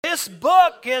This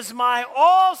book is my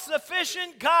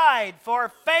all-sufficient guide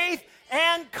for faith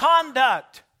and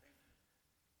conduct.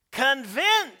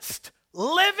 Convinced,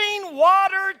 living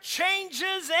water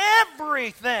changes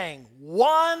everything,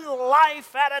 one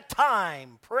life at a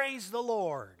time. Praise the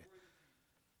Lord.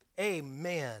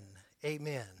 Amen.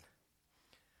 Amen.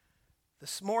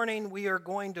 This morning we are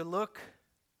going to look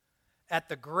at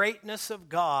the greatness of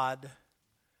God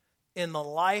in the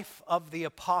life of the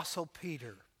Apostle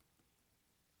Peter.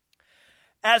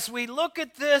 As we look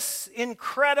at this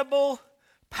incredible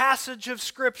passage of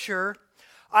Scripture,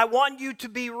 I want you to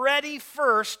be ready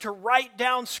first to write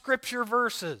down Scripture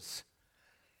verses.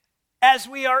 As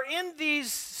we are in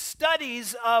these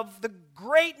studies of the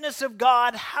greatness of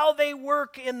God, how they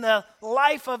work in the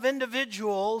life of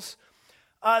individuals,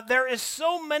 there is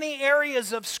so many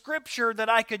areas of Scripture that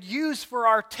I could use for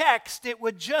our text. It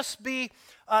would just be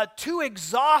too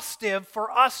exhaustive for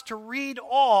us to read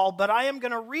all, but I am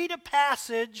going to read a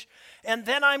passage, and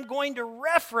then I'm going to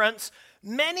reference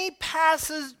many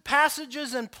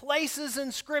passages and places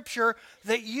in Scripture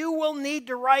that you will need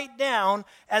to write down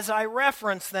as I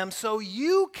reference them so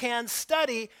you can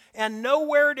study and know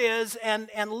where it is and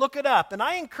look it up. And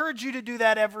I encourage you to do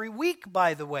that every week,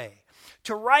 by the way,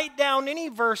 to write down any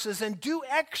verses and do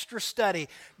extra study.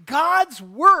 God's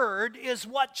Word is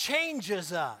what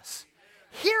changes us.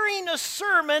 Hearing a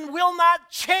sermon will not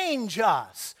change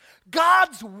us.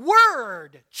 God's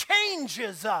Word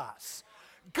changes us.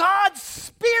 God's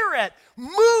Spirit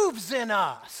moves in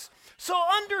us. So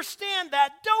understand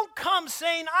that. Don't come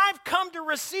saying, I've come to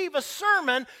receive a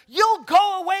sermon. You'll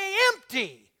go away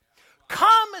empty.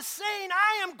 Come saying,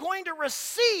 I am going to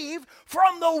receive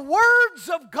from the words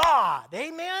of God.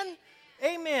 Amen?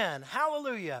 Amen.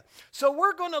 Hallelujah. So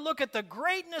we're going to look at the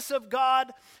greatness of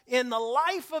God in the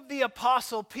life of the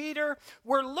Apostle Peter.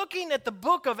 We're looking at the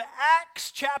book of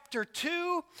Acts chapter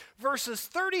 2, verses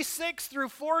 36 through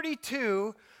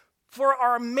 42 for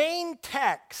our main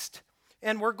text.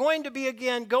 And we're going to be,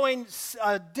 again, going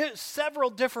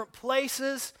several different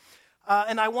places.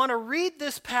 And I want to read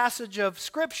this passage of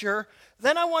Scripture.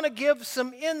 Then I want to give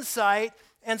some insight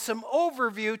and some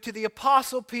overview to the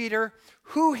Apostle Peter,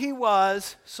 who he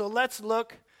was. So let's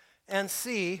look and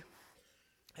see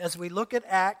as we look at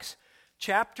Acts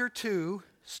chapter 2,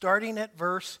 starting at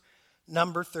verse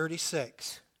number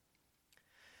 36.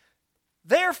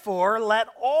 Therefore, let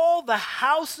all the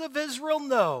house of Israel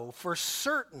know for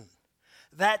certain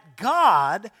that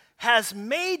God has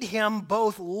made him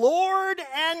both Lord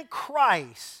and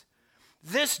Christ,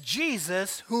 this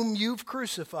Jesus whom you've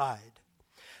crucified.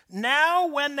 Now,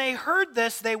 when they heard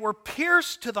this, they were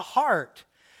pierced to the heart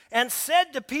and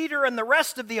said to Peter and the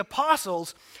rest of the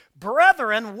apostles,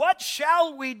 Brethren, what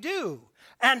shall we do?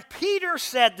 And Peter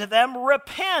said to them,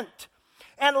 Repent,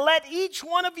 and let each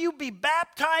one of you be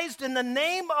baptized in the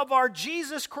name of our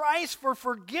Jesus Christ for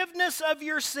forgiveness of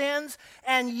your sins,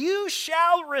 and you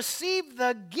shall receive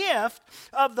the gift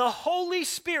of the Holy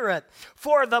Spirit.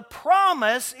 For the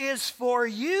promise is for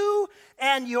you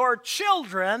and your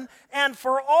children, and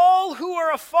for all who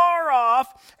are afar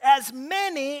off, as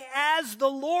many as the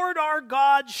Lord our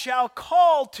God shall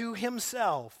call to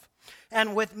himself.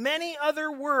 And with many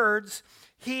other words,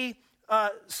 he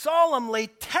solemnly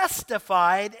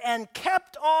testified and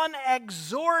kept on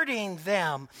exhorting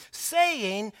them,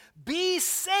 saying, Be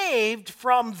saved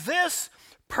from this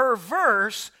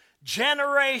perverse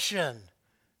generation.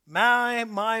 My,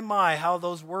 how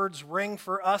those words ring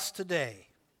for us today.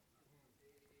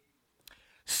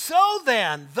 So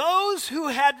then, those who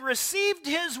had received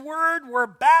his word were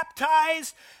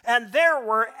baptized, and there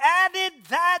were added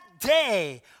that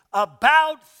day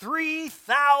about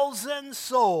 3,000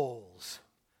 souls.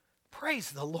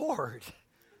 Praise the Lord.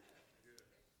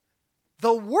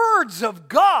 The words of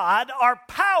God are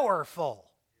powerful.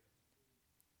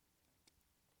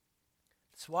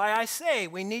 That's why I say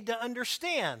we need to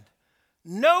understand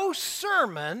no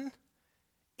sermon,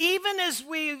 even as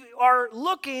we are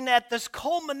looking at this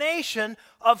culmination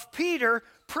of Peter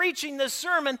preaching this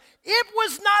sermon, it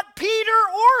was not Peter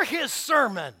or his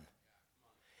sermon.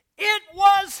 It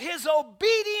was his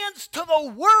obedience to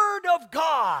the Word of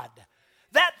God,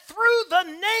 that through the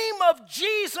name of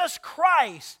Jesus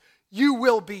Christ, you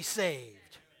will be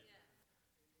saved.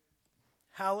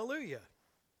 Hallelujah.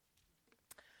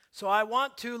 So I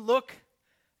want to look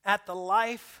at the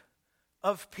life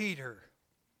of Peter.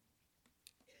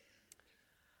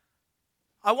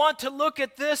 I want to look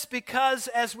at this because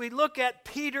as we look at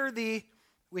Peter,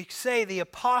 we say the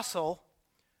apostle,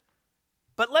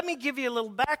 but let me give you a little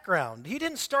background. He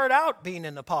didn't start out being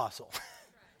an apostle.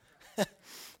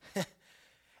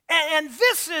 And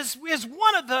this is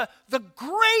one of the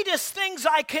greatest things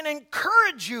I can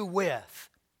encourage you with,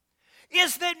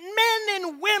 is that men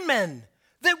and women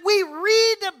that we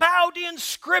read about in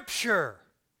Scripture,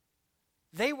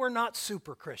 they were not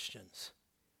super Christians.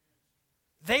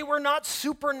 They were not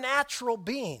supernatural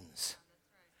beings.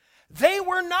 They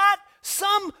were not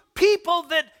some people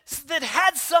that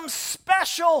had some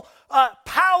special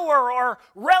power or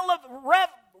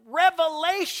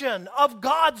revelation of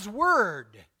God's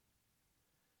Word.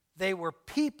 They were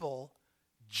people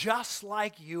just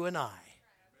like you and I,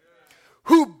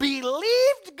 who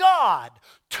believed God,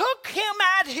 took Him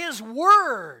at His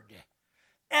word,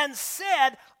 and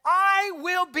said, I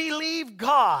will believe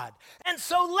God. And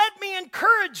so let me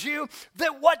encourage you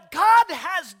that what God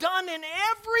has done in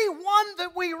every one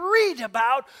that we read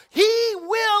about, He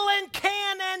will and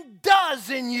can and does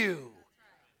in you.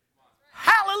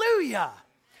 Hallelujah.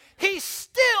 He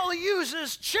still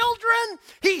uses children,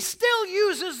 He still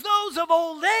uses those of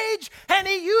old age, and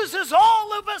He uses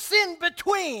all of us in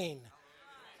between.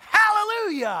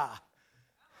 Hallelujah.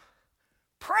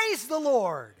 Praise the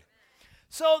Lord.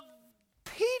 So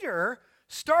Peter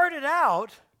started out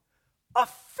a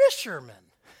fisherman.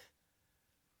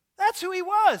 That's who he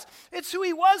was. It's who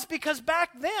he was because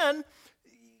back then,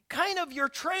 kind of your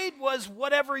trade was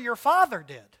whatever your father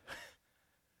did.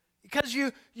 Because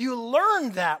you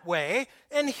learned that way.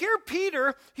 And here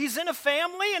Peter, he's in a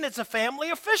family, and it's a family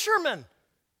of fishermen.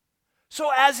 So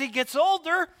as he gets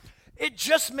older, it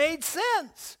just made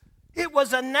sense. It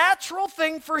was a natural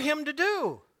thing for him to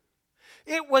do.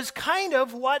 It was kind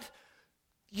of what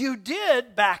you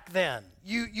did back then.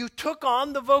 You took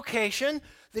on the vocation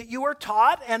that you were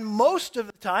taught, and most of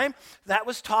the time that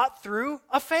was taught through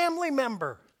a family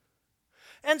member.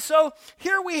 And so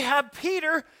here we have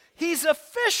Peter. He's a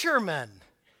fisherman.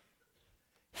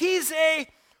 He's a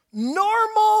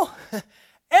normal,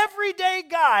 everyday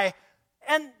guy.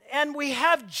 And we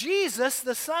have Jesus,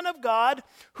 the Son of God,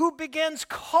 who begins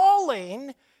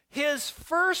calling his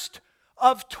first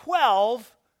of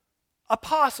 12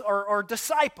 apostles or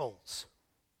disciples.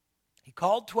 He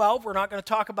called 12. We're not going to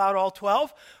talk about all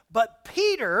 12. But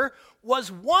Peter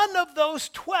was one of those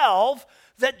 12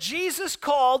 that Jesus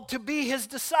called to be his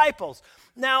disciples.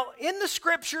 Now, in the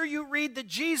scripture, you read that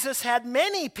Jesus had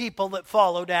many people that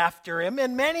followed after him,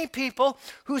 and many people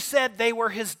who said they were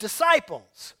his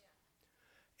disciples.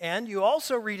 And you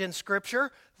also read in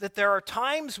scripture that there are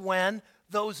times when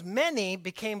those many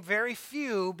became very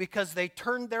few because they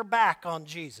turned their back on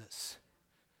Jesus.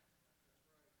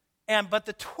 But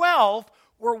the 12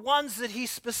 were ones that he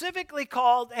specifically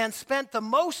called and spent the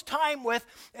most time with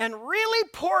and really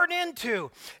poured into.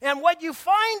 And what you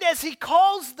find as he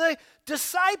calls the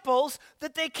disciples,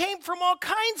 that they came from all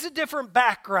kinds of different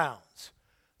backgrounds.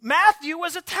 Matthew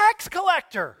was a tax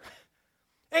collector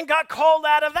and got called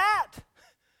out of that.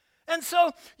 And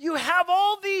so you have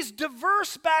all these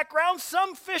diverse backgrounds,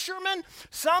 some fishermen,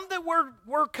 some that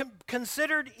were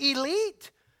considered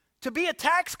elite. To be a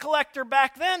tax collector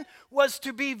back then was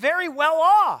to be very well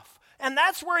off. And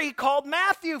that's where he called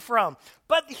Matthew from.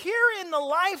 But here in the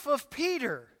life of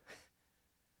Peter,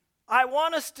 I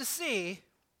want us to see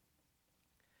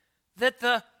that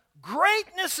the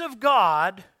greatness of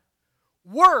God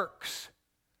works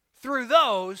through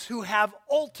those who have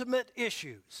ultimate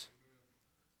issues.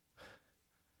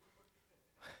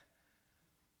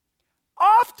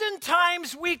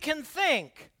 Oftentimes we can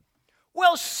think,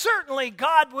 well, certainly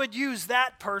God would use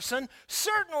that person.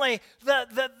 Certainly,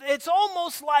 it's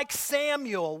almost like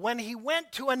Samuel when he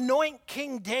went to anoint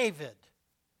King David.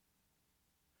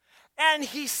 And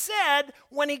he said,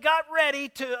 when he got ready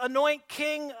to anoint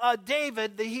King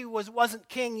David, that he wasn't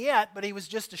king yet, but he was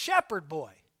just a shepherd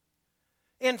boy.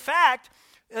 In fact,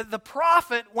 the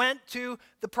prophet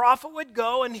would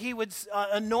go and he would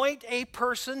anoint a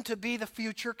person to be the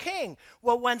future king.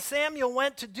 Well, when Samuel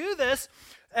went to do this,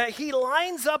 he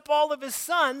lines up all of his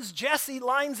sons. Jesse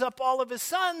lines up all of his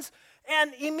sons.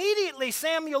 And immediately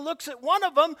Samuel looks at one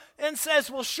of them and says,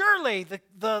 well, surely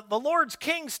the Lord's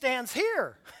king stands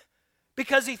here.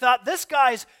 Because he thought, this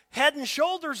guy's head and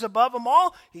shoulders above them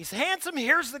all. He's handsome.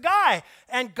 Here's the guy.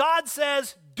 And God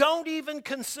says, don't even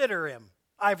consider him.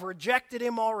 I've rejected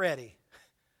him already.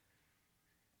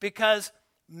 Because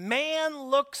man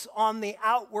looks on the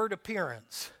outward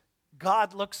appearance.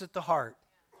 God looks at the heart.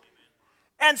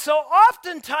 And so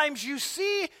oftentimes you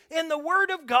see in the Word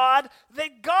of God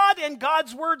that God in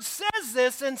God's Word says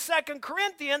this in 2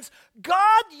 Corinthians,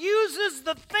 God uses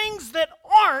the things that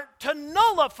aren't to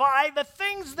nullify the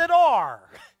things that are.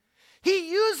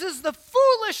 He uses the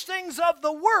foolish things of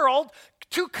the world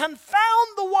to confound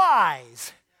the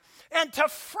wise and to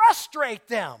frustrate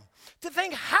them. to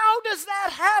think, how does that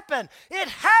happen? It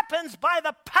happens by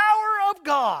the power of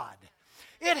God.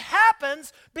 It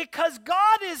happens because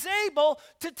God is able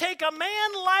to take a man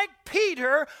like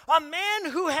Peter, a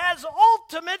man who has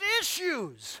ultimate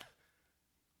issues.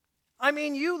 I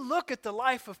mean, you look at the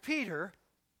life of Peter,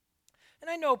 and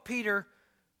I know Peter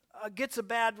gets a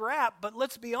bad rap, but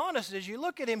let's be honest, as you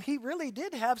look at him, he really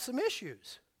did have some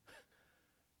issues.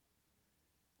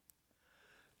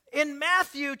 In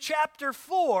Matthew chapter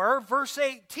 4, verse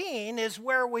 18 is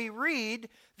where we read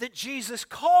that Jesus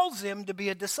calls him to be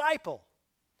a disciple.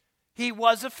 He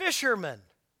was a fisherman.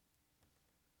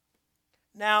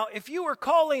 Now, if you were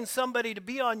calling somebody to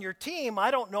be on your team, I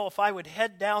don't know if I would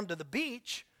head down to the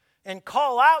beach and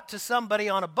call out to somebody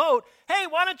on a boat, hey,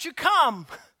 why don't you come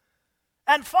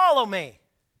and follow me?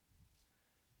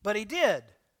 But he did.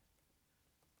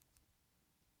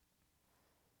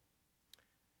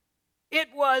 It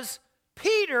was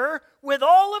Peter, with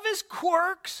all of his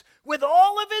quirks, with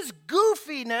all of his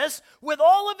goofiness, with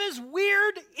all of his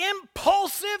weird,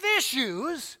 impulsive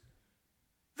issues,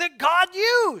 that God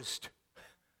used.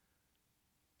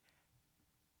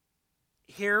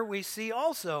 Here we see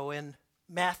also in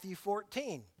Matthew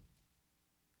 14,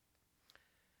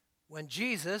 when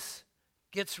Jesus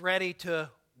gets ready to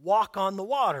walk on the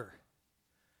water.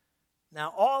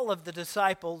 Now, all of the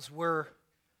disciples were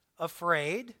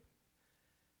afraid,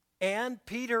 and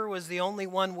Peter was the only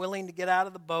one willing to get out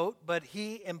of the boat, but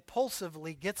he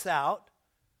impulsively gets out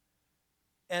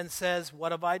and says,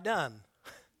 what have I done?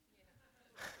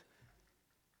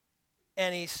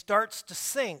 And he starts to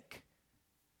sink.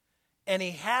 And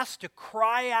he has to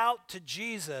cry out to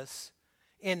Jesus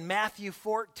in Matthew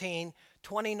 14,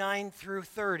 29 through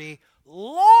 30,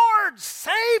 Lord,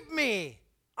 save me!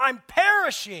 I'm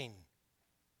perishing.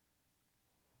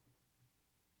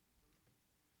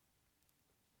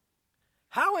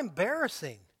 How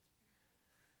embarrassing.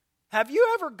 Have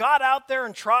you ever got out there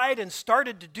and tried and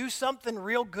started to do something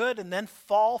real good and then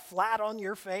fall flat on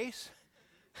your face?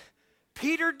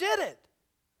 Peter did it.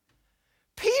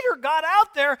 Peter got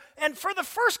out there, and for the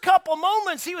first couple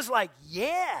moments, he was like,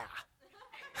 yeah.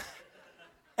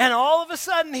 And all of a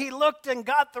sudden, he looked and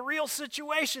got the real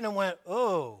situation and went,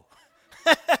 oh.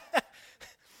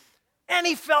 And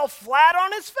he fell flat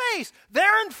on his face,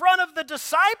 there in front of the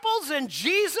disciples and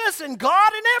Jesus and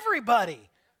God and everybody.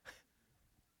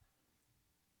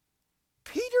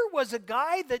 Peter was a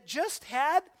guy that just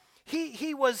had,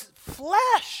 he was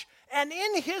flesh, and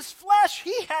in his flesh,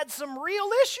 he had some real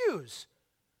issues.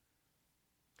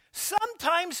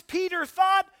 Sometimes Peter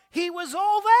thought he was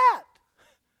all that.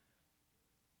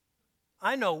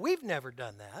 I know we've never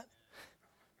done that.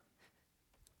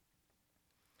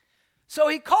 So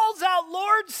he calls out,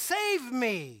 Lord, save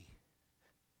me.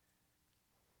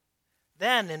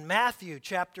 Then in Matthew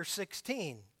chapter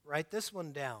 16, write this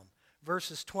one down,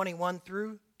 verses 21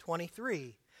 through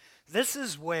 23. This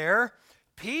is where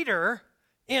Peter,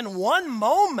 in one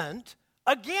moment,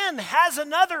 again has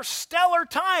another stellar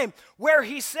time where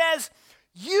he says,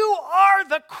 you are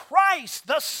the Christ,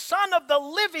 the Son of the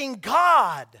living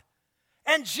God.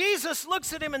 And Jesus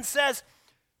looks at him and says,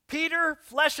 Peter,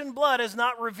 flesh and blood has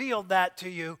not revealed that to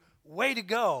you. Way to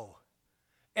go.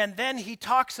 And then he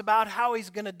talks about how he's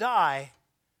going to die.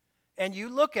 And you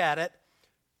look at it,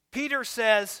 Peter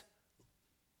says,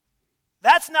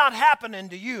 that's not happening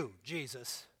to you,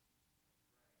 Jesus.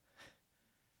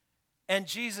 And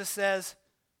Jesus says,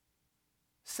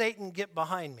 Satan, get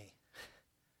behind me.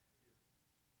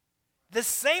 The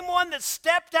same one that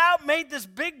stepped out, made this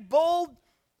big, bold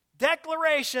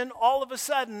declaration, all of a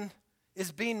sudden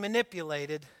is being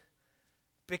manipulated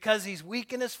because he's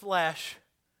weak in his flesh,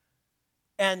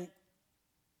 and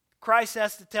Christ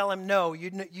has to tell him, no, you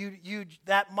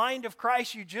that mind of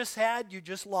Christ you just had, you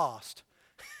just lost.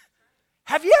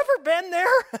 Have you ever been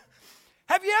there?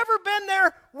 Have you ever been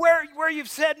there where you've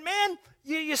said, man,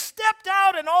 you stepped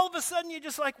out and all of a sudden you're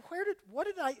just like,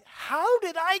 how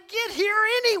did I get here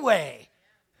anyway?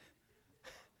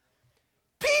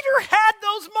 Peter had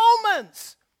those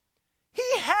moments.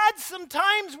 He had some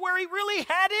times where he really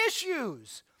had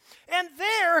issues. And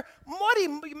there,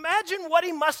 imagine what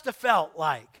he must have felt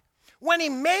like when he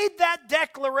made that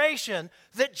declaration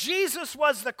that Jesus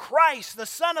was the Christ, the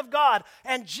Son of God.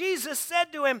 And Jesus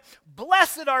said to him,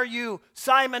 blessed are you,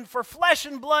 Simon, for flesh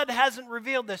and blood hasn't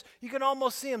revealed this. You can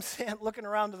almost see him looking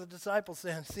around to the disciples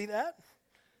saying, see that?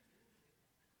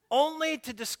 Only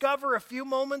to discover a few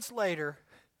moments later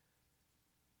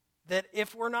that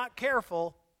if we're not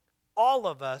careful, all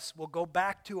of us will go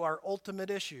back to our ultimate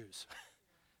issues.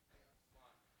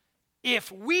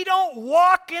 If we don't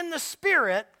walk in the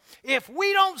Spirit, if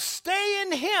we don't stay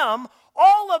in Him,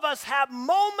 all of us have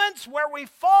moments where we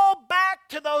fall back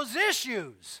to those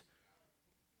issues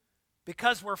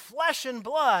because we're flesh and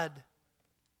blood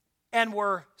and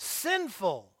we're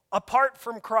sinful apart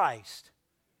from Christ.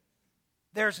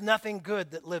 There's nothing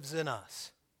good that lives in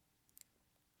us.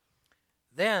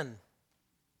 Then,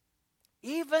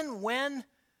 even when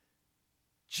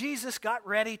Jesus got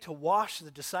ready to wash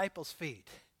the disciples' feet,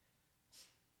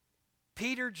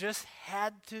 Peter just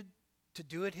had to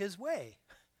do it his way.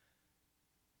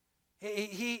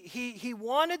 He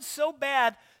wanted so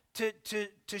bad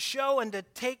to show and to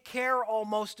take care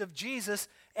almost of Jesus.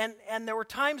 And there were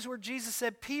times where Jesus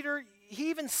said, Peter, he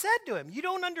even said to him, you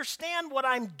don't understand what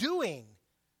I'm doing,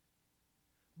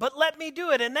 but let me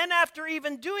do it. And then after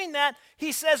even doing that,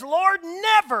 he says, Lord,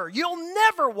 you'll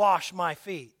never wash my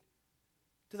feet.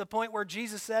 To the point where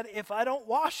Jesus said, if I don't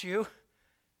wash you,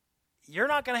 you're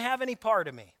not going to have any part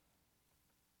of me.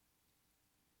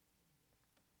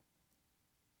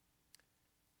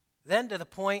 Then to the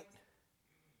point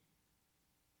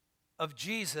of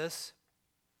Jesus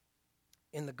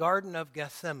in the Garden of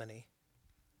Gethsemane,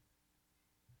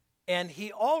 and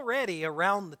he already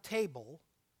around the table,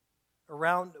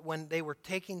 around when they were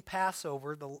taking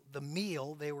Passover, the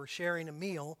meal, they were sharing a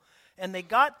meal, and they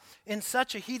got in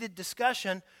such a heated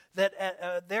discussion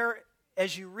that there,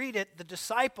 as you read it, the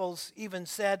disciples even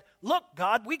said, look,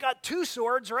 God, we got 2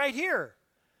 swords right here.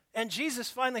 And Jesus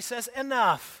finally says,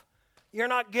 enough. You're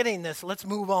not getting this. Let's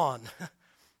move on.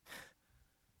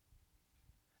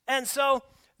 And so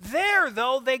there,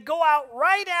 though, they go out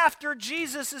right after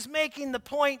Jesus is making the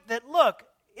point that, look,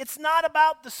 it's not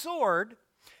about the sword.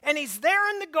 And he's there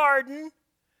in the garden,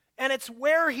 and it's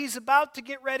where he's about to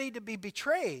get ready to be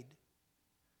betrayed.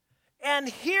 And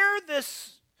here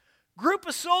this group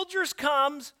of soldiers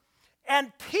comes,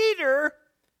 and Peter,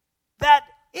 that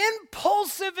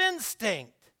impulsive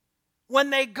instinct, when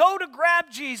they go to grab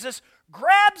Jesus,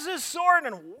 grabs his sword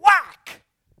and whack!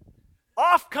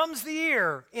 Off comes the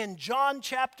ear in John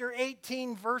chapter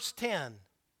 18, verse 10.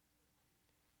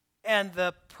 And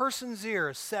the person's ear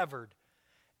is severed.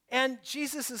 And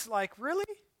Jesus is like, really?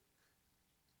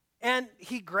 And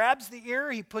he grabs the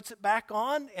ear, he puts it back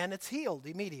on, and it's healed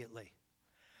immediately.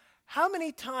 How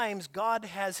many times God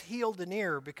has healed an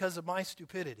ear because of my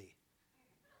stupidity?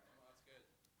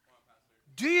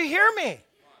 Do you hear me?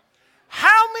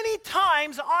 How many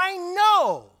times I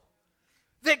know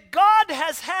that God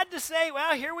has had to say,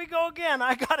 well, here we go again.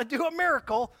 I got to do a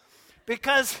miracle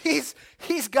because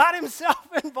he's got himself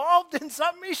involved in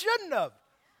something he shouldn't have.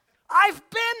 I've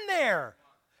been there.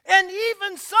 And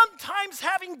even sometimes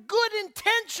having good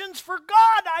intentions for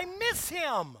God, I miss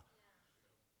him.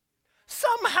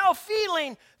 Somehow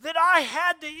feeling that I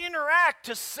had to interact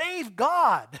to save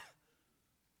God.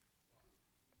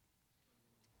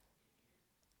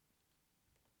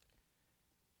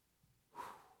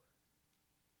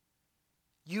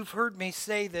 You've heard me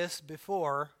say this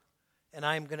before, and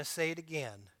I'm going to say it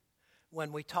again.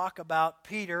 When we talk about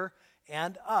Peter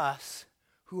and us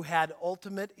who had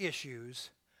ultimate issues,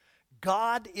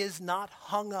 God is not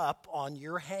hung up on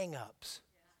your hang-ups.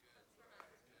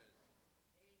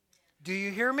 Do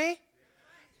you hear me?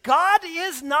 God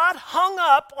is not hung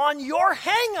up on your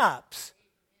hang-ups.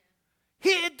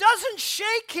 It doesn't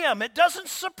shake him. It doesn't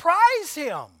surprise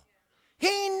him.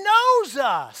 He knows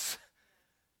us.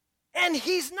 And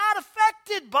he's not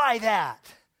affected by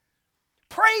that.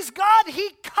 Praise God, he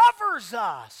covers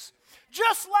us.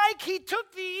 Just like he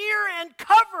took the ear and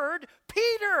covered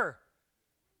Peter.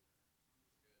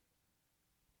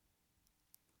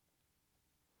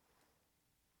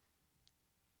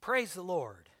 Praise the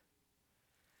Lord.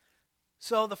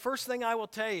 So the first thing I will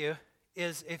tell you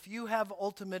is if you have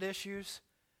ultimate issues,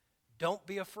 don't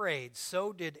be afraid.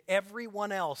 So did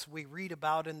everyone else we read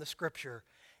about in the Scripture.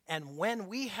 And when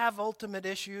we have ultimate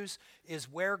issues is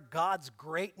where God's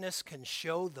greatness can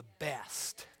show the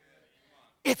best.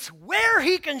 It's where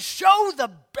he can show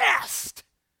the best.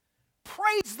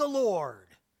 Praise the Lord.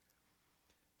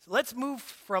 So let's move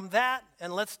from that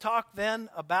and let's talk then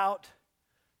about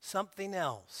something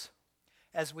else.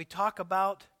 As we talk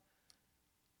about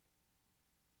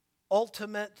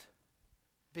ultimate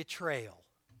betrayal.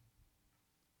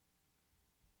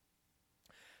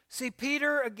 See,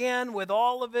 Peter, again, with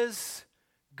all of his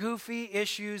goofy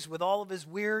issues, with all of his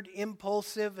weird,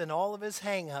 impulsive, and all of his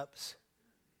hang-ups,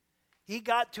 he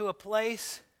got to a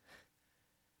place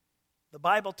the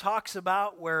Bible talks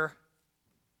about where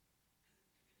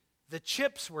the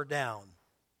chips were down.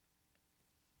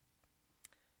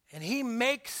 And he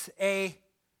makes a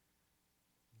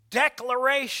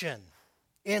declaration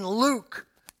in Luke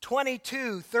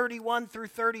 22, 31 through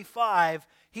 35.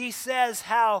 He says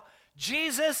how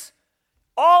Jesus,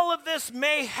 all of this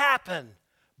may happen,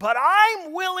 but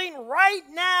I'm willing right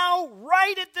now,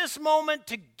 right at this moment,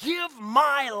 to give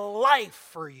my life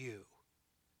for you.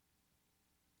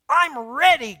 I'm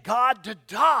ready, God, to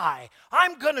die.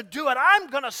 I'm going to do it. I'm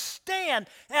going to stand.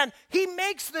 And he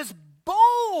makes this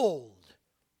bold,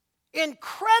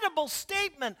 incredible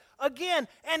statement again.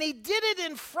 And he did it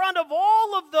in front of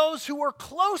all of those who were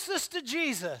closest to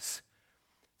Jesus.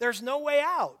 There's no way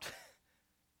out.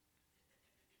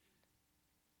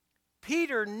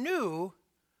 Peter knew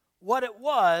what it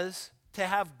was to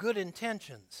have good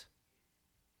intentions.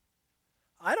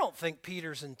 I don't think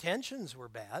Peter's intentions were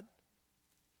bad.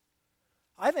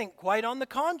 I think quite on the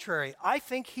contrary. I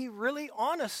think he really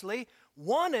honestly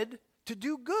wanted to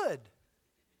do good.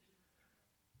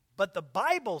 But the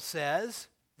Bible says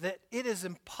that it is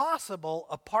impossible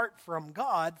apart from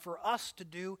God for us to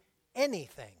do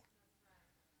anything.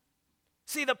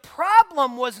 See, the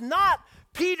problem was not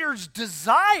Peter's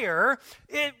desire.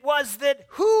 It was that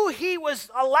who he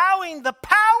was allowing the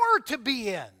power to be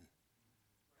in.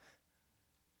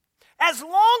 As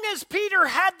long as Peter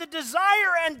had the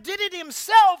desire and did it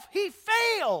himself, he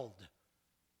failed.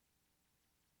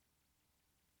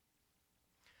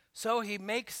 So he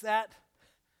makes that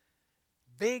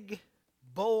big,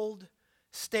 bold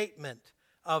statement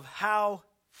of how,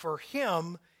 for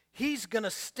him, he's going to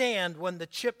stand when the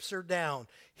chips are down.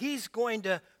 He's going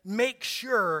to make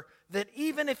sure that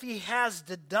even if he has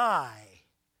to die,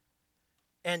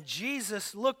 and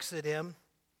Jesus looks at him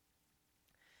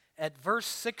at verse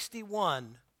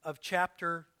 61 of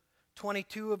chapter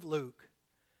 22 of Luke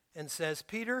and says,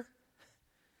 Peter,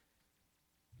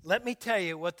 let me tell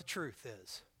you what the truth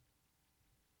is.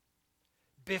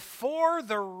 Before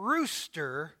the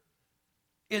rooster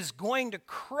is going to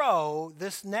crow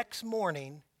this next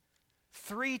morning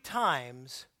 3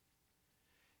 times,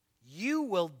 you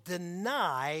will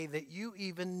deny that you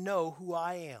even know who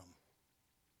I am.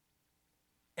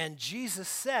 And Jesus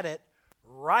said it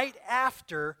right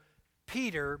after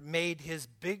Peter made his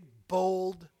big,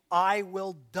 bold, I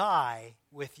will die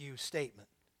with you statement.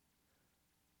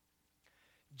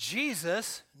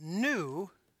 Jesus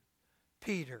knew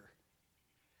Peter.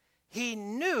 He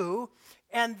knew,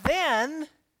 and then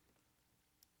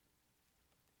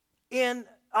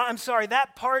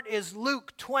that part is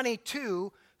Luke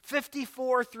 22,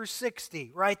 54 through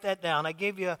 60. Write that down.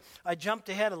 I jumped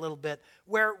ahead a little bit.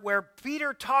 Where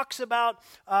Peter talks about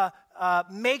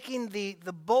making the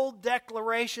bold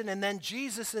declaration, and then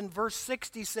Jesus in verse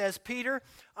 60 says, Peter,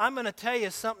 I'm going to tell you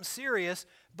something serious.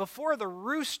 Before the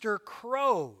rooster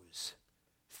crows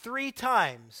 3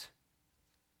 times,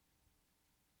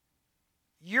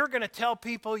 you're going to tell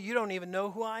people you don't even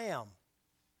know who I am.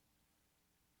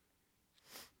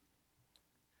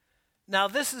 Now,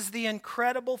 this is the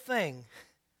incredible thing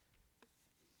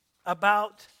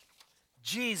about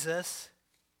Jesus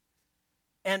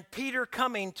and Peter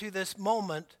coming to this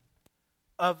moment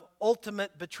of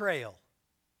ultimate betrayal.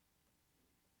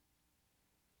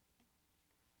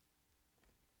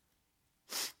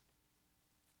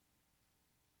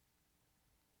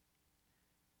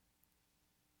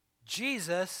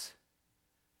 Jesus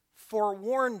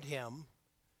forewarned him.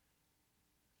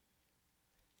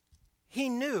 He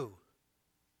knew.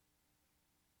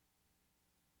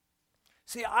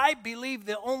 See, I believe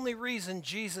the only reason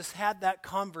Jesus had that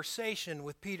conversation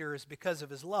with Peter is because of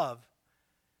his love.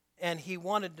 And he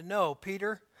wanted to know,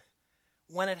 Peter,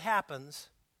 when it happens,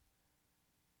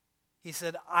 he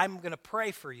said, I'm going to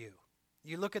pray for you.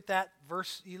 You look at that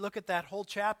verse, you look at that whole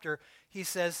chapter, he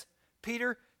says,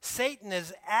 Peter, Satan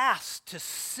is asked to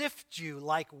sift you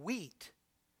like wheat.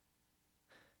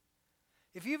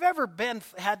 If you've ever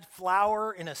had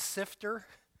flour in a sifter,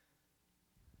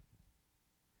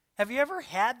 have you ever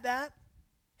had that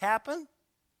happen?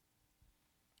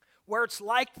 Where it's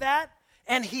like that,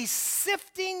 and he's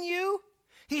sifting you.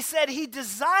 He said he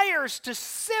desires to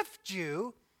sift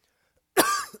you.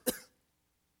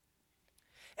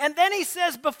 And then he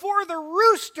says, before the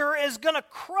rooster is going to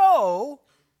crow,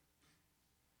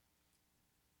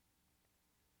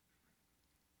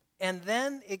 and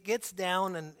then it gets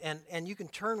down, and you can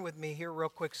turn with me here real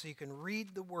quick so you can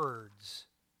read the words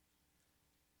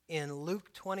in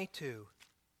Luke 22.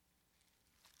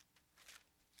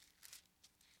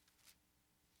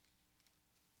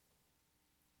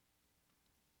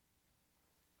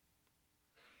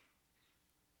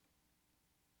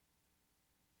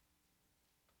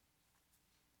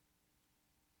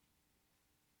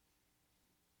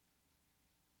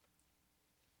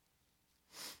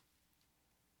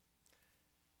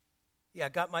 Yeah,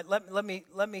 got my. Let me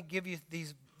give you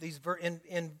these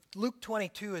in Luke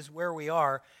 22 is where we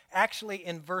are. Actually,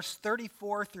 in verse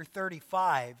 34 through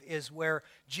 35 is where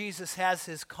Jesus has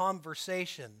his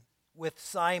conversation with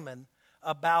Simon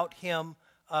about him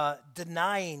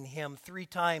denying him 3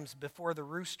 times before the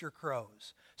rooster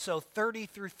crows. So 30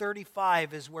 through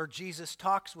 35 is where Jesus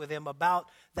talks with him about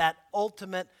that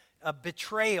ultimate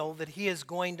betrayal that he is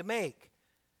going to make.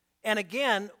 And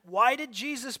again, why did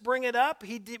Jesus bring it up?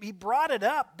 He brought it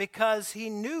up because he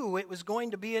knew it was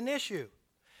going to be an issue.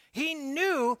 He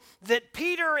knew that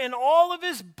Peter, in all of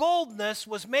his boldness,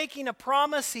 was making a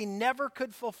promise he never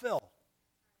could fulfill.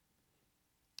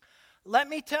 Let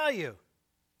me tell you,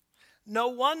 no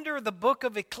wonder the book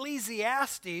of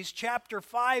Ecclesiastes, chapter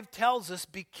 5, tells us,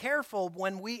 be careful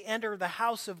when we enter the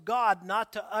house of God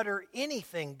not to utter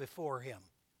anything before him.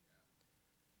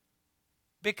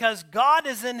 Because God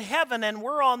is in heaven and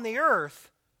we're on the earth.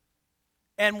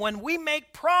 And when we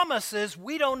make promises,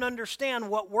 we don't understand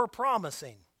what we're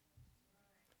promising.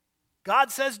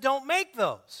 God says don't make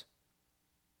those.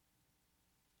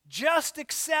 Just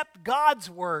accept God's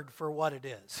word for what it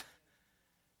is.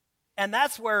 And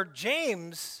that's where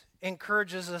James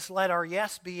encourages us, let our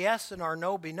yes be yes and our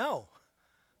no be no.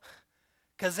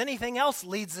 Because anything else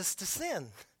leads us to sin.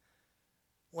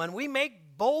 When we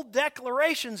make bold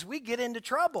declarations, we get into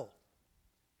trouble.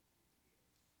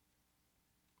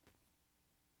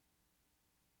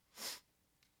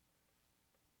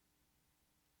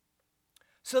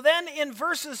 So then in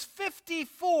verses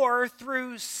 54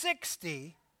 through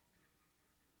 60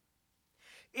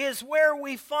 is where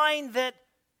we find that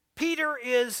Peter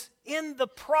is in the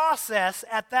process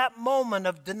at that moment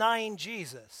of denying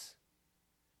Jesus.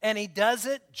 And he does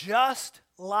it just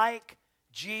like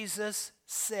Jesus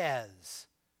says,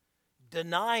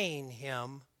 denying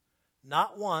him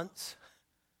not once,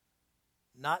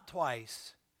 not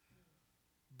twice,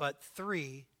 but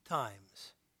 3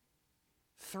 times.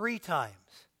 3 times.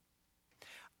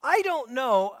 I don't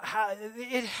know how,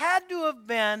 it had to have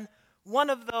been one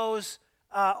of those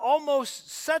almost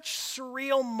such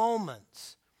surreal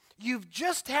moments. You've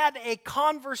just had a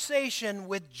conversation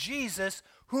with Jesus,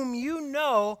 whom you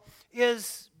know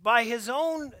is, by his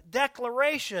own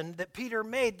declaration that Peter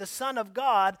made, the Son of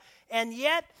God, and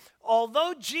yet,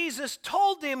 although Jesus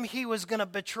told him he was going to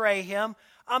betray him,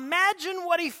 imagine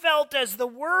what he felt as the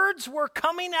words were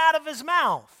coming out of his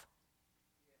mouth.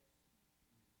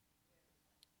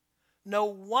 No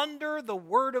wonder the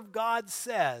Word of God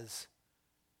says,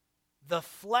 the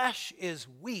flesh is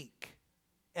weak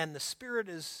and the Spirit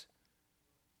is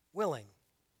willing.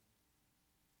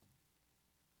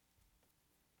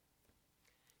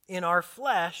 In our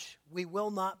flesh, we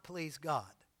will not please God.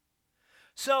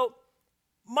 So,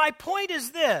 my point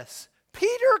is this.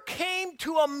 Peter came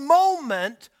to a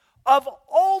moment of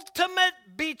ultimate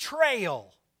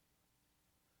betrayal.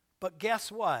 But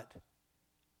guess what?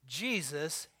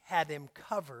 Jesus had him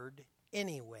covered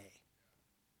anyway.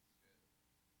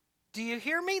 Do you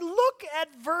hear me? Look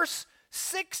at verse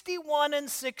 61 and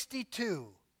 62.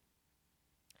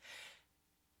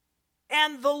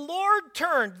 And the Lord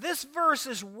turned. This verse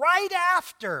is right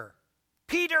after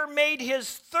Peter made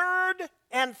his 3rd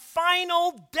and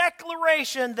final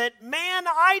declaration that, man,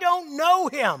 I don't know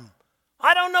him.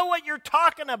 I don't know what you're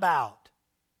talking about.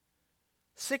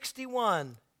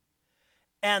 61.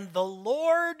 And the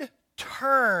Lord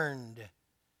turned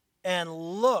and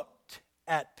looked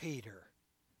at Peter.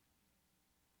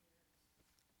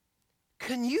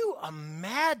 Can you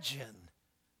imagine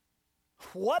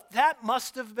what that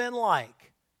must have been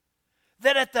like?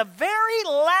 That at the very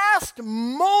last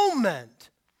moment,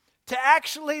 to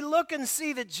actually look and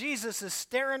see that Jesus is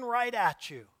staring right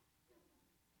at you.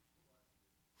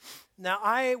 Now,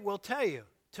 I will tell you,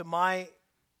 to my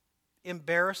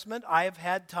embarrassment, I have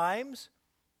had times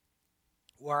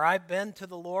where I've been to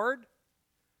the Lord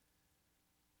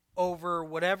over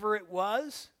whatever it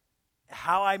was,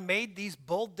 how I made these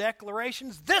bold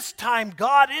declarations. This time,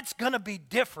 God, it's going to be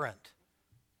different.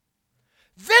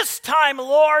 This time,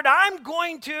 Lord, I'm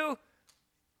going to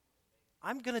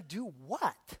do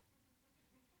what?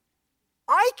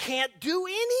 I can't do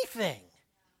anything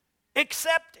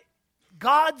except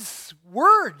God's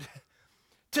word.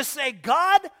 To say,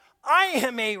 God, I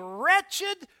am a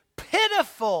wretched,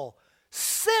 pitiful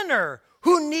sinner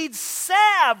who needs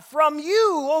salve from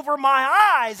you over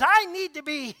my eyes. I need to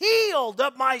be healed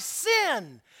of my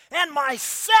sin and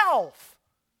myself.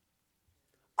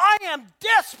 I am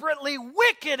desperately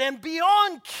wicked and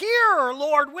beyond cure,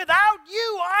 Lord. Without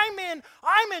you,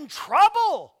 I'm in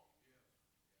trouble.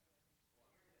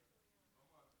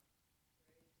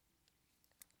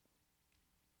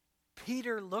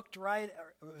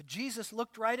 Jesus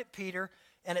looked right at Peter,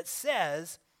 and it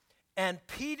says And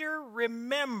Peter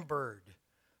remembered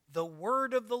the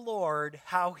word of the Lord,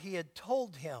 how he had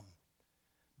told him,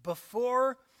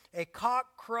 before a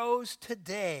cock crows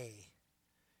today,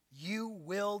 you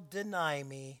will deny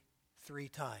me 3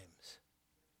 times.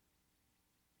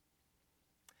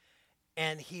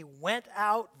 And he went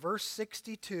out, verse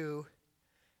 62,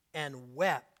 and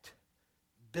wept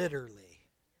bitterly.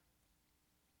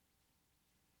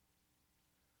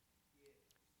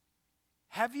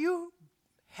 Have you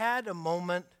had a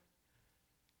moment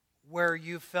where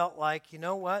you felt like, you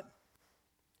know what?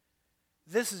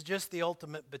 This is just the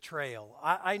ultimate betrayal.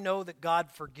 I know that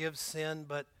God forgives sin,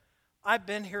 but I've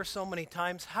been here so many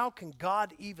times. How can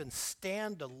God even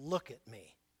stand to look at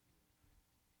me?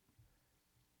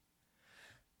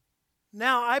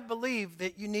 Now, I believe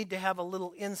that you need to have a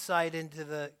little insight into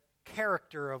the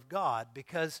character of God,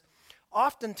 because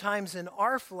oftentimes in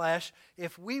our flesh,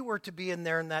 if we were to be in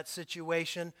that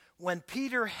situation, when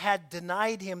Peter had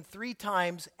denied him 3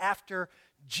 times after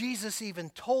Jesus even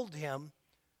told him,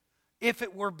 if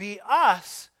it were be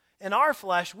us in our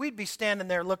flesh, we'd be standing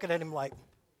there looking at him like,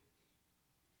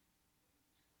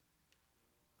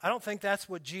 I don't think that's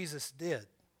what Jesus did.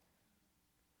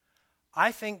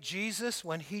 I think Jesus,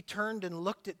 when he turned and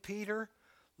looked at Peter,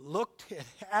 looked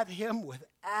at him with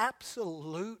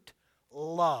absolute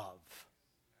love.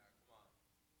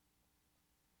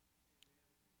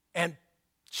 And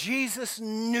Jesus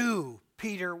knew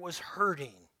Peter was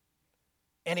hurting.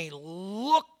 And he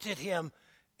looked at him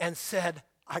and said,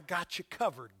 I got you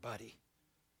covered, buddy.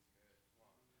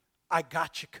 I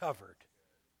got you covered.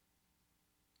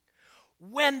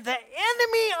 When the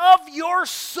enemy of your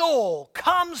soul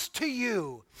comes to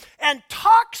you and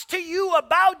talks to you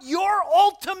about your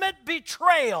ultimate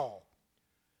betrayal,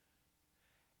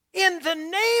 in the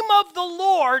name of the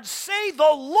Lord, say, the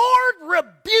Lord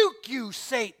rebuke you,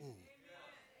 Satan.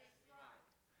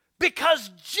 Because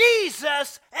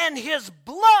Jesus and his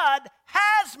blood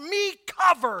has me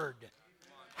covered.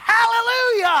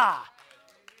 Hallelujah!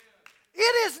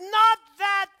 It is not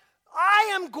that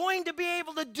I am going to be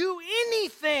able to do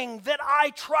anything that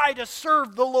I try to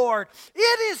serve the Lord.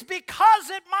 It is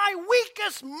because at my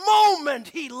weakest moment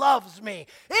he loves me.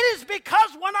 It is because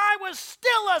when I was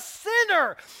still a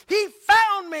sinner, he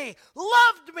found me,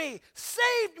 loved me,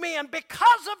 saved me, and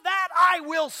because of that I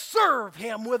will serve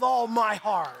him with all my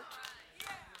heart.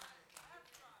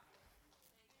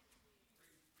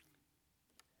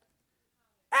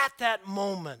 At that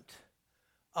moment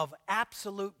of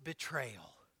absolute betrayal,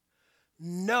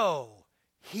 know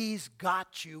he's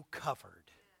got you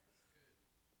covered.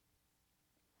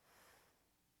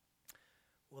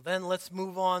 Well, then let's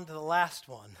move on to the last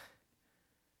one.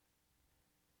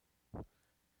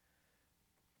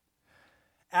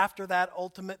 After that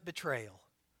ultimate betrayal,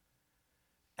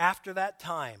 after that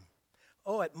time,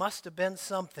 it must have been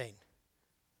something.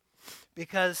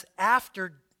 Because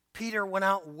after Peter went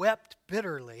out and wept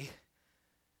bitterly,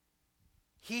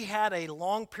 he had a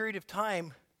long period of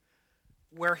time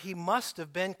where he must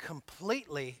have been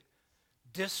completely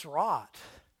distraught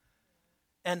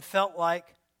and felt like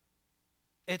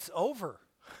it's over.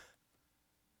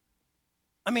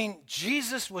 I mean,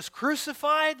 Jesus was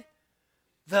crucified.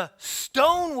 The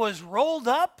stone was rolled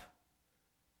up.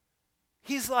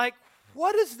 He's like,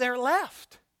 what is there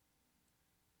left?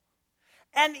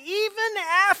 And even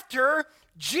after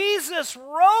Jesus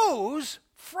rose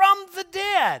from the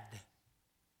dead,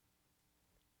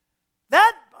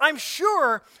 that, I'm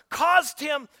sure, caused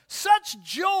him such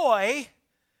joy,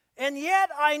 and yet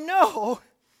I know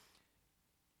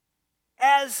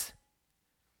as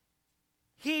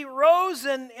he rose,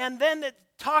 and then it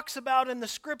talks about in the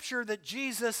scripture that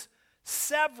Jesus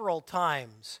several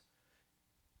times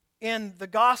in the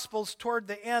Gospels toward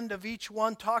the end of each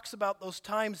one talks about those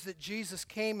times that Jesus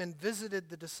came and visited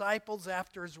the disciples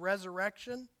after his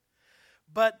resurrection.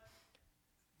 But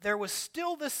there was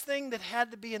still this thing that had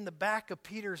to be in the back of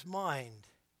Peter's mind.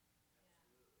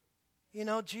 You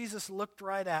know, Jesus looked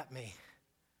right at me.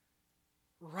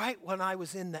 Right when I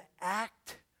was in the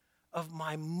act of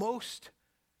my most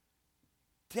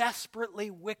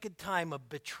desperately wicked time of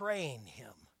betraying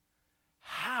him.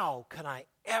 How can I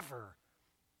ever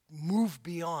move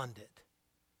beyond it?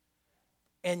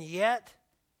 And yet,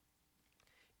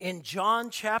 in John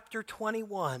chapter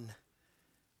 21,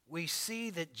 we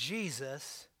see that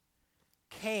Jesus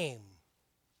came.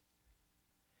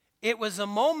 It was a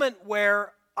moment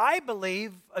where I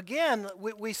believe, again,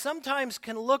 we sometimes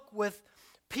can look with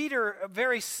Peter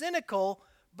very cynical,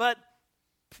 but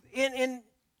in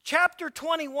chapter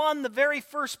 21, the very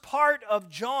first part of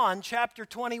John chapter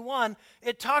 21,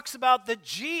 it talks about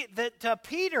that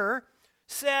Peter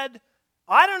said,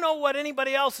 I don't know what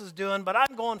anybody else is doing, but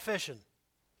I'm going fishing.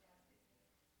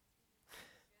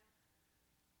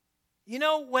 You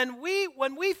know, when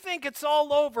we think it's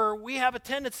all over, we have a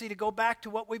tendency to go back to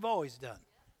what we've always done.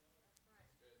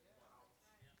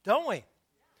 Don't we?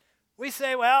 We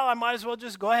say, well, I might as well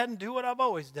just go ahead and do what I've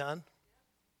always done.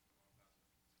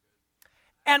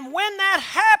 And when that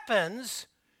happens,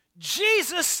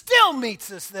 Jesus still meets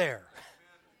us there.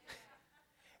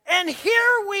 And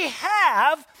here we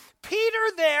have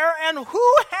Peter there, and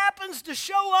who happens to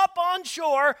show up on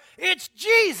shore? It's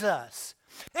Jesus.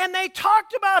 And they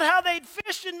talked about how they'd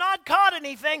fished and not caught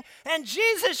anything, and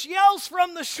Jesus yells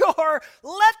from the shore,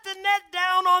 let the net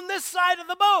down on this side of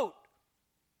the boat.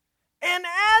 And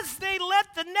as they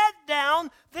let the net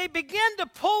down, they begin to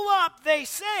pull up, they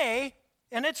say,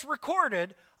 and it's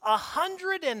recorded,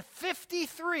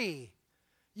 153.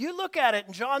 You look at it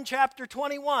in John chapter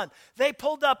 21. They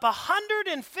pulled up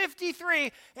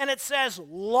 153, and it says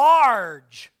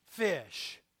large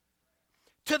fish.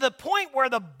 To the point where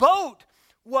the boat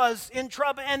was in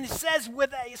trouble, and it says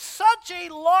with such a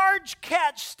large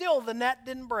catch, still the net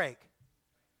didn't break.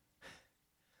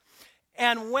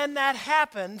 And when that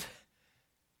happened,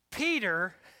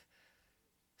 Peter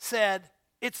said,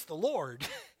 it's the Lord.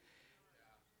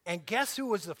 And guess who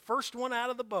was the first one out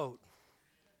of the boat?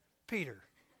 Peter.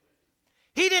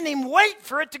 He didn't even wait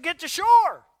for it to get to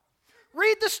shore.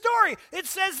 Read the story. It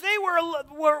says they were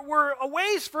a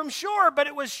ways from shore, but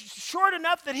it was short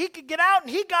enough that he could get out, and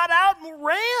he got out and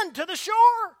ran to the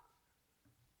shore.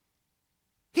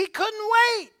 He couldn't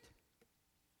wait.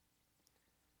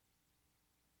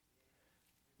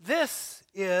 This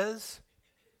is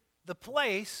the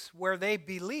place where they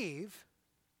believe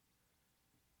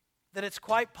that it's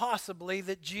quite possibly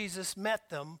that Jesus met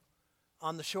them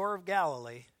on the shore of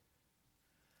Galilee.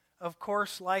 Of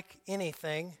course, like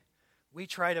anything, we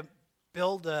try to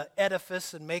build an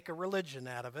edifice and make a religion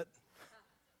out of it.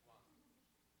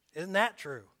 Isn't that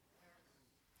true?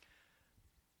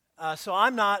 So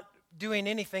I'm not doing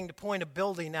anything to point a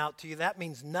building out to you. That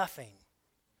means nothing.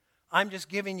 I'm just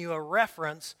giving you a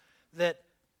reference that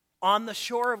on the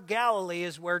shore of Galilee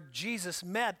is where Jesus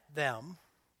met them.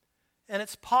 And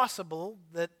it's possible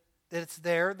that it's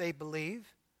there, they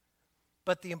believe.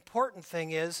 But the important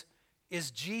thing is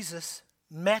Jesus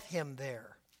met him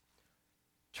there.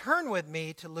 Turn with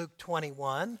me to Luke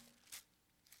 21,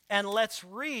 and let's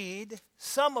read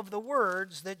some of the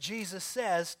words that Jesus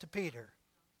says to Peter.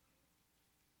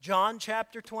 John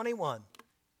chapter 21.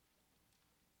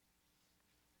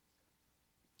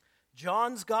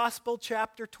 John's Gospel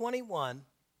chapter 21.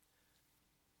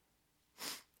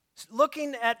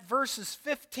 Looking at verses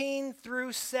 15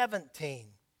 through 17.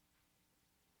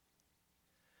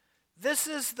 This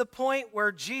is the point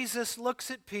where Jesus looks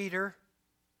at Peter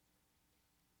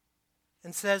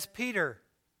and says, Peter,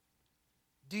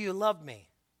 do you love me?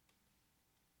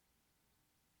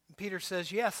 And Peter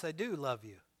says, yes, I do love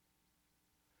you.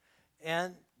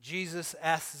 And Jesus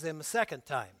asks him a second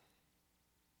time,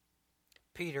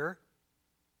 Peter,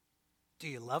 do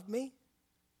you love me?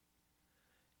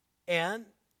 And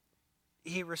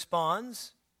he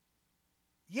responds,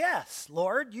 yes,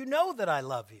 Lord, you know that I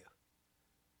love you.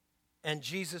 And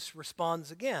Jesus responds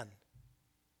again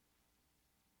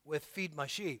with, feed my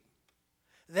sheep.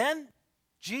 Then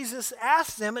Jesus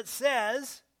asks him, it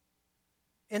says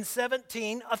in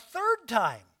 17, a third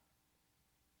time,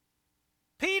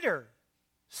 Peter,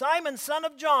 Simon, son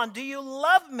of John, do you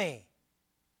love me?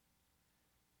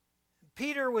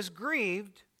 Peter was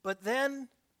grieved, but then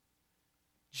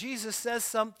Jesus says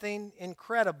something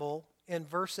incredible in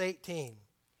verse 18.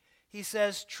 He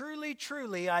says, truly,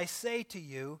 truly, I say to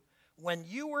you, when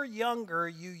you were younger,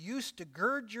 you used to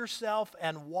gird yourself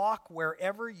and walk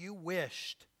wherever you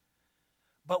wished.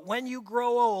 But when you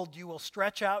grow old, you will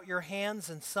stretch out your hands,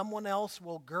 and someone else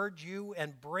will gird you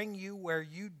and bring you where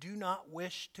you do not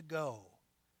wish to go.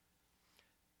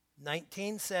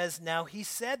 19 says, now he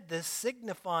said this,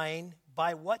 signifying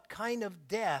by what kind of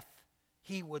death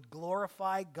he would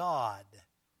glorify God.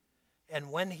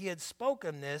 And when he had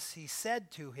spoken this, he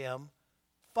said to him,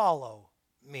 follow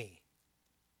me.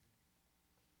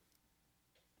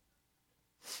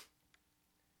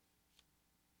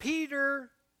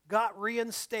 Peter got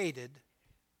reinstated,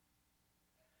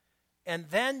 and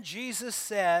then Jesus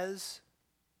says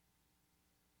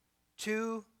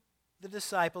to the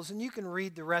disciples, and you can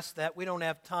read the rest of that, we don't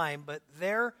have time, but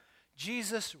there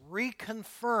Jesus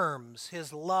reconfirms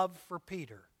his love for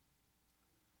Peter.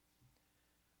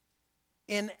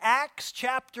 In Acts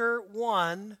chapter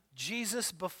 1,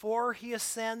 Jesus, before he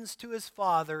ascends to his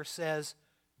Father, says,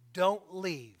 don't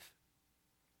leave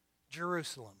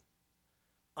Jerusalem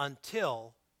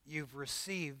until you've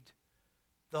received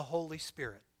the Holy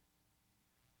Spirit.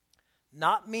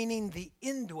 Not meaning the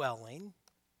indwelling,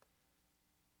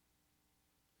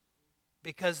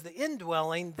 because the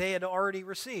indwelling they had already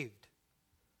received.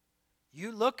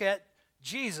 You look at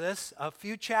Jesus a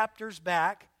few chapters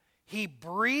back, he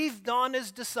breathed on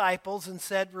his disciples and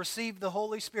said, receive the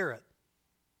Holy Spirit.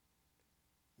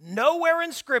 Nowhere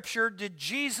in Scripture did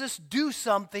Jesus do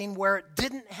something where it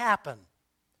didn't happen.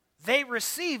 They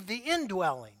received the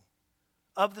indwelling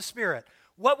of the Spirit.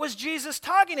 What was Jesus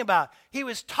talking about? He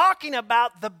was talking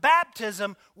about the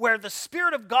baptism where the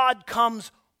Spirit of God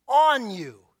comes on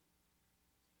you.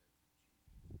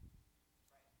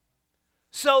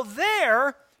 So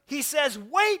there, he says,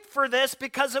 wait for this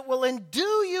because it will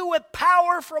endue you with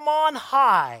power from on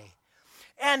high.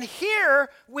 And here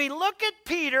we look at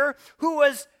Peter, who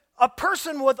was a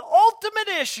person with ultimate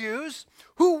issues,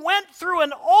 who went through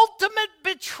an ultimate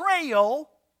betrayal,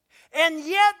 and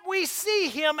yet we see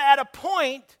him at a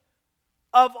point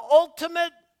of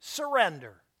ultimate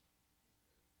surrender.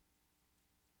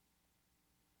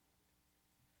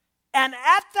 And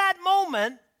at that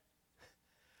moment,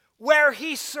 where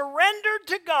he surrendered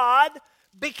to God,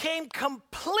 became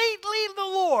completely the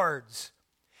Lord's,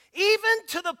 even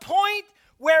to the point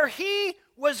where he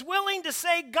was willing to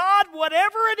say, God,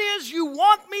 whatever it is you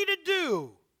want me to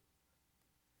do.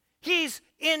 He's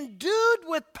endued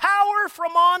with power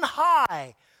from on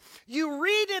high. You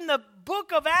read in the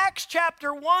book of Acts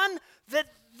chapter 1 that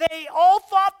they all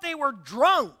thought they were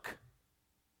drunk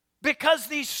because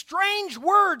these strange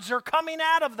words are coming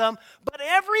out of them, but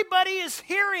everybody is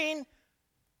hearing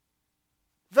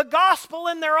the gospel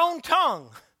in their own tongue.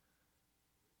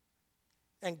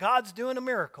 And God's doing a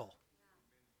miracle.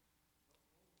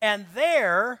 And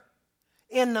there,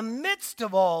 in the midst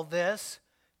of all this,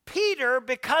 Peter,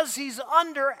 because he's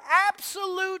under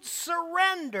absolute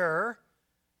surrender,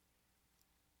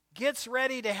 gets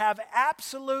ready to have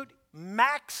absolute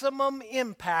maximum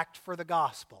impact for the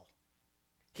gospel.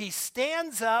 He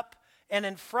stands up, and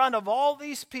in front of all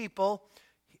these people,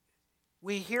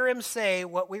 we hear him say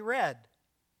what we read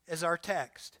as our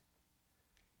text.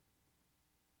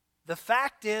 The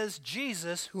fact is,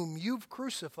 Jesus, whom you've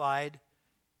crucified,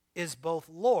 is both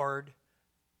Lord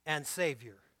and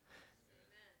Savior.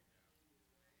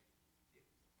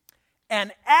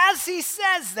 And as he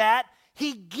says that,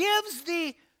 he gives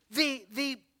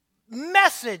the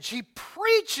message. He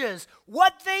preaches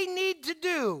what they need to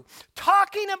do,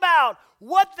 talking about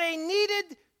what they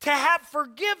needed to have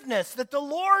forgiveness that the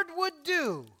Lord would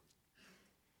do.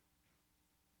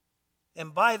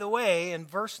 And by the way, in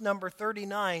verse number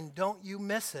 39, don't you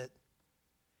miss it.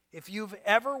 If you've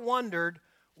ever wondered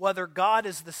whether God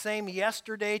is the same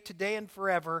yesterday, today, and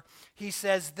forever, he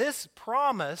says this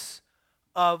promise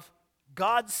of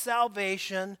God's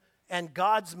salvation and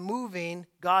God's moving,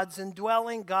 God's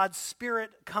indwelling, God's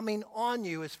Spirit coming on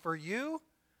you is for you,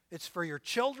 it's for your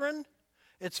children,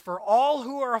 it's for all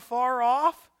who are afar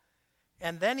off,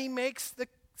 and then he makes the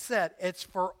set, it's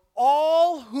for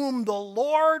all whom the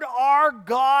Lord our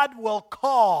God will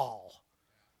call.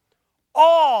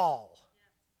 All.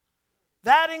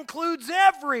 That includes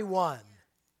everyone.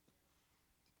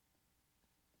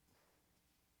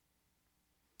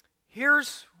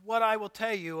 Here's what I will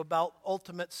tell you about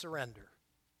ultimate surrender.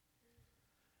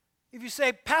 If you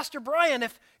say, Pastor Brian,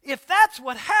 if that's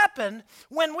what happened,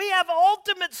 when we have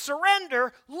ultimate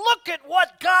surrender, look at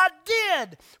what God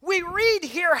did. We read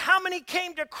here how many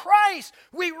came to Christ.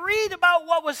 We read about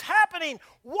what was happening.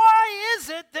 Why is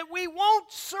it that we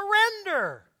won't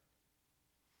surrender?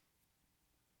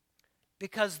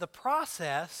 Because the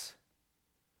process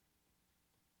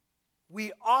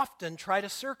we often try to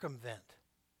circumvent.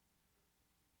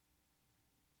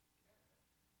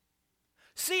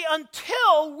 See,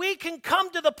 until we can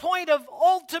come to the point of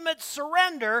ultimate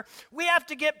surrender, we have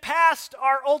to get past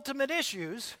our ultimate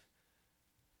issues,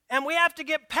 and we have to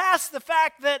get past the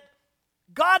fact that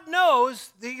God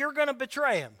knows that you're going to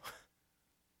betray him.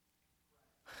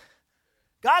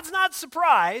 God's not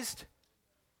surprised.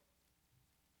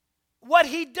 What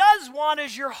he does want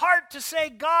is your heart to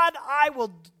say, God, I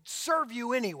will serve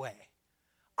you anyway.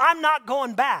 I'm not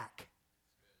going back.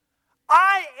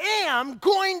 I am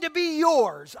going to be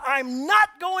yours. I'm not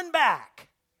going back.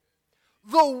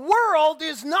 The world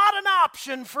is not an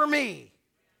option for me.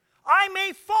 I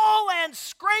may fall and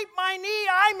scrape my knee.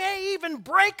 I may even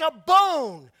break a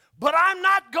bone, but I'm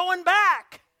not going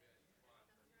back.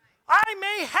 I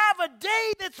may have a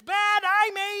day that's bad.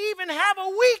 I may even have a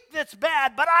week that's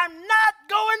bad, but I'm not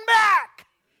going back.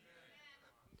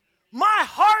 My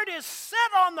heart is set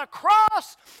on the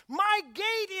cross. My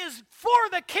gate is for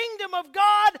the kingdom of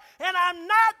God, and I'm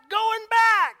not going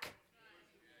back.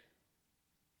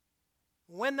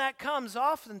 when that comes,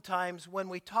 oftentimes when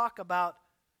we talk about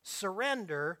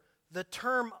surrender, the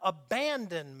term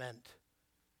abandonment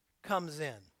comes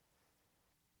in.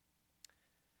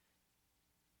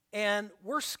 And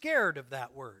we're scared of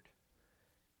that word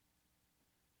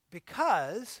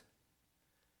because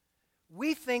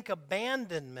we think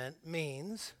abandonment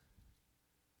means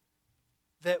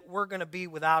that we're going to be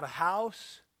without a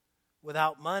house,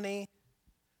 without money,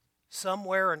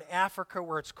 somewhere in Africa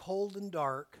where it's cold and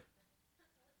dark,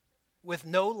 with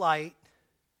no light.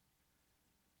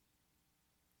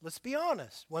 Let's be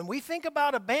honest. When we think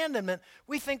about abandonment,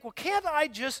 we think, well, can't I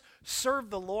just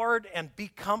serve the Lord and be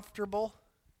comfortable?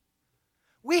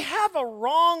 We have a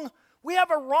wrong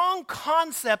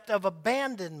concept of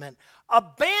abandonment.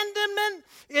 Abandonment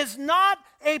is not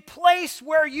a place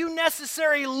where you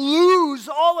necessarily lose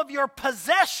all of your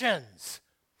possessions.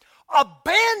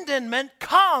 Abandonment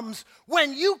comes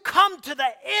when you come to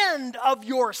the end of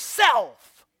yourself.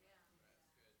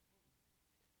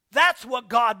 That's what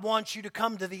God wants you to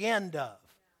come to the end of.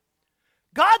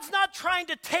 God's not trying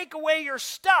to take away your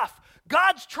stuff.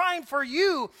 God's trying for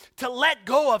you to let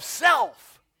go of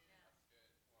self.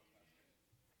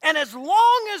 And as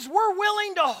long as we're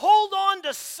willing to hold on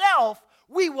to self,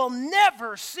 we will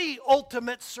never see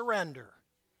ultimate surrender.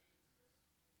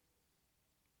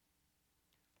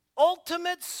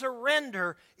 Ultimate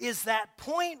surrender is that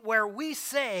point where we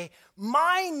say,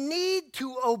 my need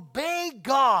to obey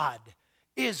God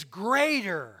is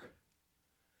greater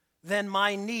than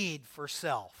my need for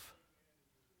self.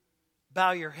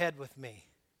 Bow your head with me.